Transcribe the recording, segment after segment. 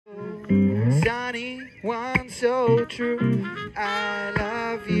sunny one so true. I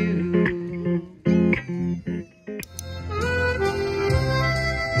love you.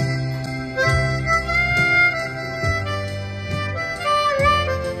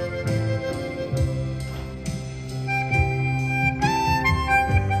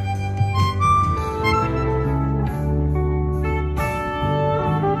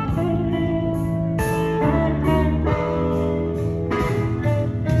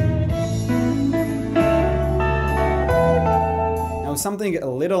 Something a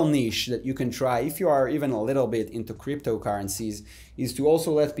little niche that you can try if you are even a little bit into cryptocurrencies is to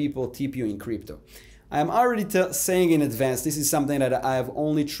also let people tip you in crypto. I am already saying in advance, this is something that I have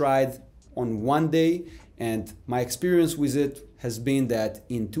only tried on one day, and my experience with it has been that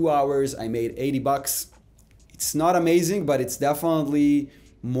in 2 hours I made 80 bucks. It's not amazing, but it's definitely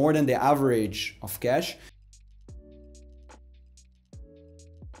more than the average of cash.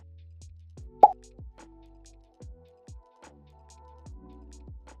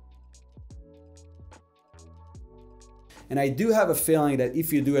 And I do have a feeling that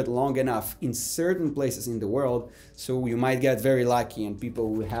if you do it long enough in certain places in the world, so you might get very lucky and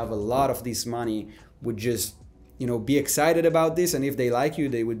people who have a lot of this money would just, be excited about this. And if they like you,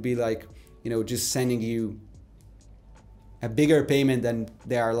 they would be like, just sending you a bigger payment than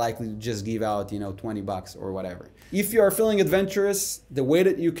they are likely to just give out, 20 bucks or whatever. If you are feeling adventurous, the way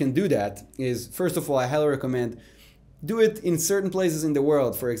that you can do that is, first of all, I highly recommend do it in certain places in the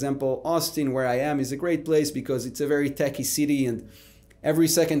world. For example, Austin, where I am, is a great place because it's a very techy city and every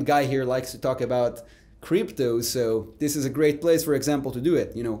second guy here likes to talk about crypto. So this is a great place, for example, to do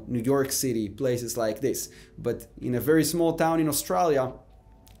it. New York City, places like this. But in a very small town in Australia,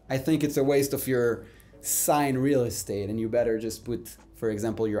 I think it's a waste of your sign real estate and you better just put, for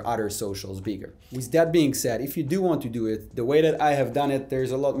example, your other socials bigger. With that being said, if you do want to do it, the way that I have done it,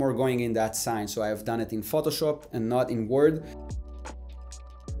 there's a lot more going in that sign. So I have done it in Photoshop and not in Word.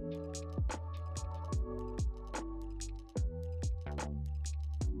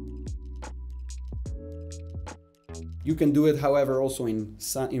 You can do it, however, also in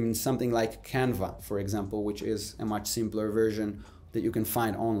something like Canva, for example, which is a much simpler version that you can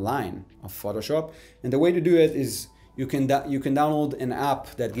find online of Photoshop. And the way to do it is you can download an app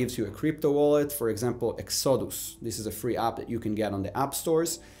that gives you a crypto wallet, for example, Exodus. This is a free app that you can get on the app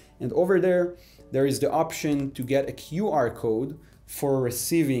stores. And over there is the option to get a QR code for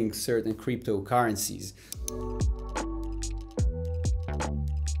receiving certain cryptocurrencies.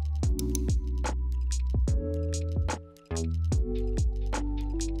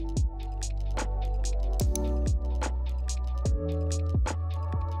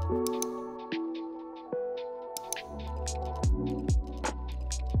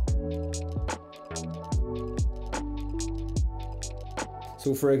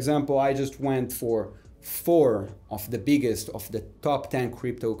 So for example, I just went for 4 of the biggest of the top 10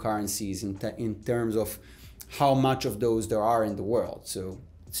 cryptocurrencies in terms of how much of those there are in the world. So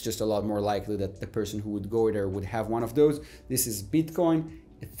it's just a lot more likely that the person who would go there would have one of those. This is Bitcoin,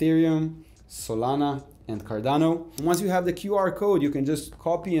 Ethereum, Solana, and Cardano. And once you have the QR code, you can just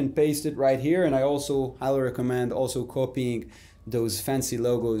copy and paste it right here. And I also highly recommend also copying those fancy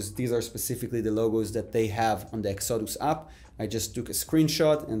logos. These are specifically the logos that they have on the Exodus app. I just took a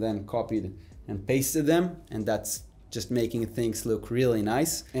screenshot and then copied and pasted them, and that's just making things look really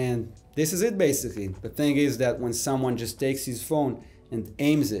nice. And this is it basically. The thing is that when someone just takes his phone and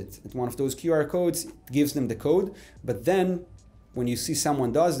aims it at one of those QR codes, it gives them the code. But then when you see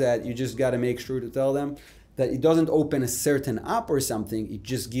someone does that, you just gotta make sure to tell them that it doesn't open a certain app or something, it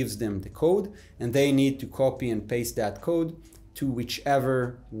just gives them the code and they need to copy and paste that code to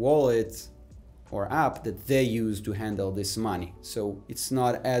whichever wallet or app that they use to handle this money. So it's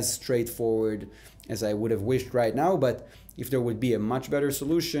not as straightforward as I would have wished right now, but if there would be a much better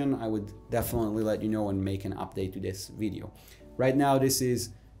solution, I would definitely let you know and make an update to this video. Right now, this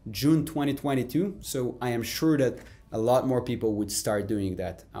is June 2022, so I am sure that a lot more people would start doing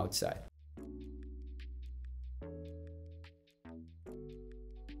that outside.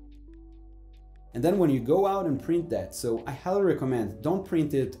 And then when you go out and print that, so I highly recommend, don't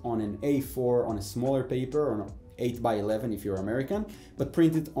print it on an A4 on a smaller paper or an 8x11 if you're American, but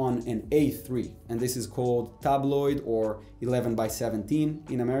print it on an A3. And this is called tabloid or 11x17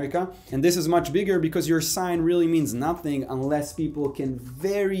 in America. And this is much bigger because your sign really means nothing unless people can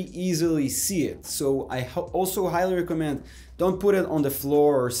very easily see it. So I also highly recommend, don't put it on the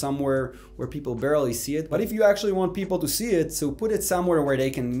floor or somewhere where people barely see it. But if you actually want people to see it, so put it somewhere where they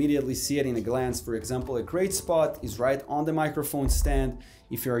can immediately see it in a glance. For example, a great spot is right on the microphone stand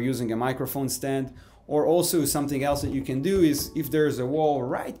if you're using a microphone stand, Or also something else that you can do is if there's a wall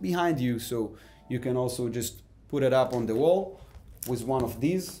right behind you, so you can also just put it up on the wall with one of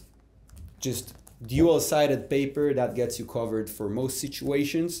these, just dual-sided paper that gets you covered for most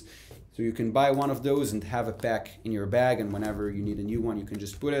situations. So you can buy one of those and have a pack in your bag, and whenever you need a new one, you can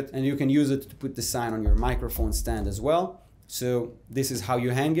just put it, and you can use it to put the sign on your microphone stand as well. So this is how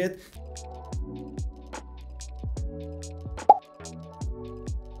you hang it.